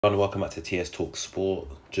And welcome back to TS Talk Sport.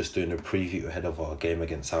 Just doing a preview ahead of our game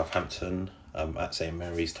against Southampton at St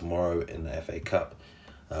Mary's tomorrow in the FA Cup.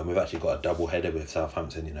 We've actually got a double header with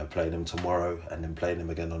Southampton, playing them tomorrow and then playing them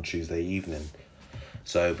again on Tuesday evening.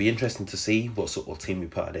 So it'll be interesting to see what sort of team we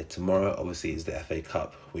put out there tomorrow. Obviously, it's the FA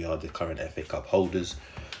Cup. We are the current FA Cup holders.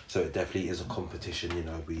 So it definitely is a competition,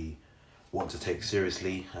 we want to take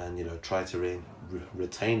seriously and, try to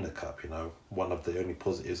retain the cup, one of the only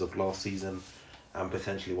positives of last season. And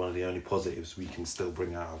potentially one of the only positives we can still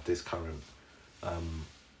bring out of this current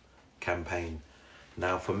campaign.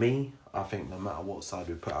 Now, for me, I think no matter what side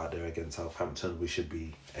we put out there against Southampton, we should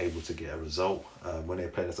be able to get a result. When they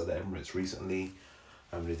played us at the Emirates recently,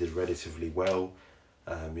 they did relatively well.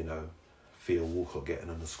 Theo Walcott getting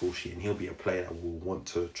on the score sheet, and he'll be a player that will want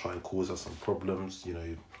to try and cause us some problems.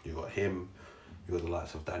 You got him, you got the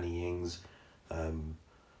likes of Danny Ings,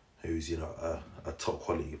 who's a top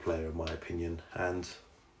quality player in my opinion. And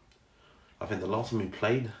I think the last time we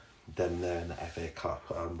played them there in the FA Cup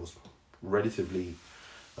was relatively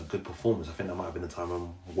a good performance. I think that might have been the time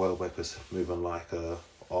when Welbeck was moving like a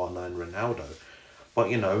R9 Ronaldo.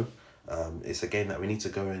 But it's a game that we need to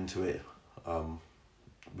go into it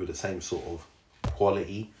with the same sort of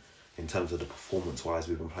quality in terms of the performance wise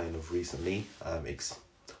we've been playing of recently,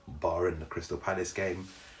 barring the Crystal Palace game.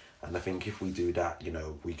 And I think if we do that,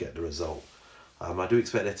 we get the result. I do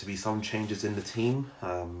expect there to be some changes in the team.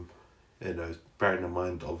 Bearing in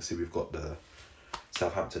mind, obviously, we've got the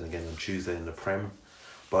Southampton again on Tuesday in the Prem.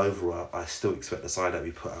 But overall, I still expect the side that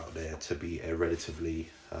we put out there to be a relatively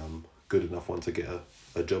good enough one to get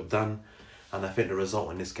a job done. And I think the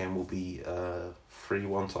result in this game will be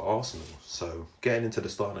 3-1 to Arsenal. So getting into the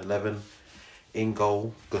starting 11, in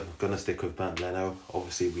goal, gonna stick with Bernd Leno.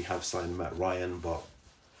 Obviously, we have signed Matt Ryan, but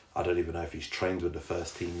I don't even know if he's trained with the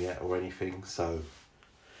first team yet or anything, so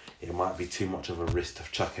it might be too much of a risk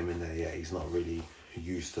to chuck him in there yet. He's not really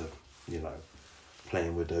used to,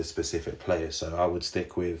 playing with those specific players. So I would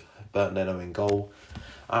stick with Bernd Leno in goal.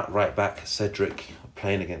 At right back, Cedric,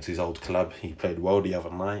 playing against his old club. He played well the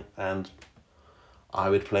other night, and I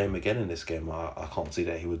would play him again in this game. I can't see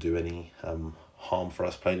that he would do any harm for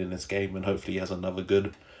us playing in this game, and hopefully he has another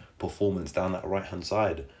good performance down that right-hand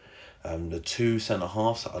side. The two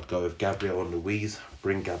centre-halves, I'd go with Gabriel and Luiz.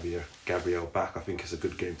 Bring Gabriel back. I think it's a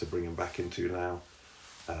good game to bring him back into now.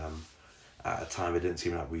 At a time, it didn't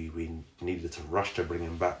seem like we needed to rush to bring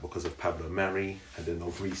him back because of Pablo Mari. And then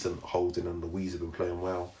of recent, Holding and Luiz have been playing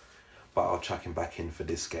well. But I'll chuck him back in for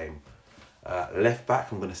this game. Left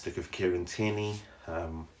back, I'm going to stick with Kieran Tierney.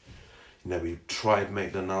 We tried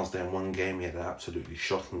Maitland-Niles there in one game. He had an absolutely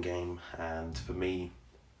shocking game. And for me,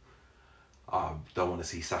 I don't want to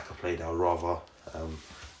see Saka played. I'd rather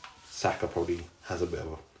Saka probably has a bit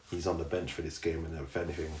of he's on the bench for this game, and if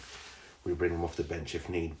anything, we bring him off the bench if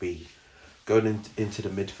need be. Going into the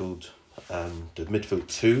midfield,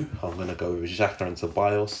 two, I'm going to go with Xhaka and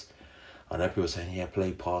Ceballos. I know people are saying, yeah,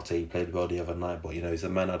 play Partey, he played well the other night, but he's a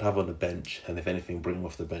man I'd have on the bench, and if anything, bring him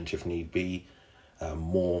off the bench if need be.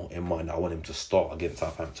 More in mind, I want him to start against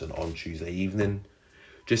Southampton on Tuesday evening.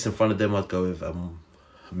 Just in front of them, I'd go with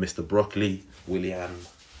Mr. Broccoli, Willian.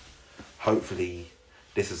 Hopefully,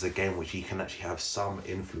 this is a game which he can actually have some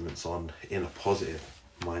influence on in a positive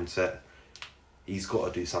mindset. He's got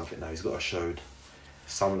to do something now. He's got to show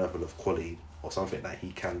some level of quality or something that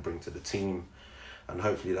he can bring to the team. And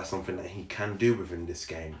hopefully that's something that he can do within this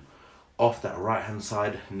game. Off that right-hand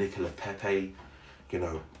side, Nicola Pepe,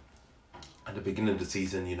 at the beginning of the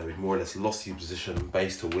season, he more or less lost his position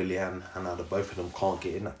based to Willian, and now the both of them can't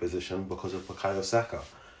get in that position because of Bukayo Saka.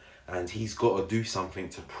 And he's got to do something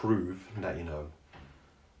to prove that,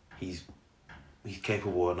 he's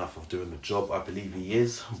capable enough of doing the job. I believe he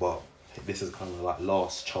is, but this is kind of like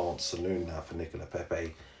last chance saloon now for Nicola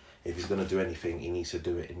Pepe. If he's going to do anything, he needs to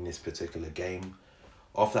do it in this particular game.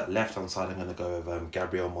 Off that left-hand side, I'm going to go with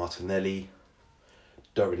Gabriel Martinelli.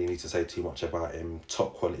 Don't really need to say too much about him.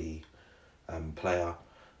 Top quality player,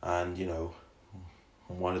 and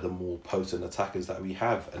one of the more potent attackers that we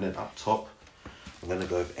have. And then up top, I'm going to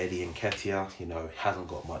go with Eddie Nketiah. He hasn't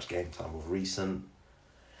got much game time of recent,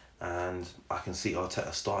 and I can see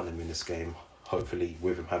Arteta starting him in this game, hopefully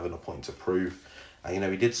with him having a point to prove. And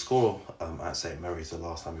he did score at St Mary's the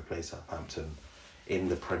last time we played Southampton in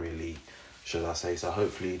the Premier League, should I say. So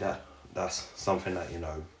hopefully that's something that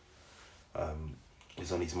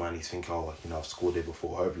is on his mind. He's thinking, I've scored here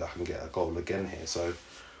before, hopefully I can get a goal again here. So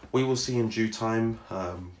we will see in due time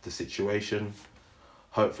the situation.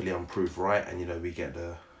 Hopefully I'm proved right, and we get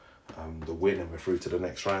the win and we're through to the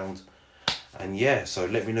next round. And yeah, so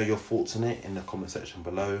let me know your thoughts on it in the comment section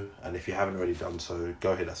below. And if you haven't already done so,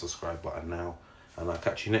 go hit that subscribe button now. and I'll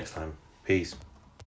catch you next time. Peace.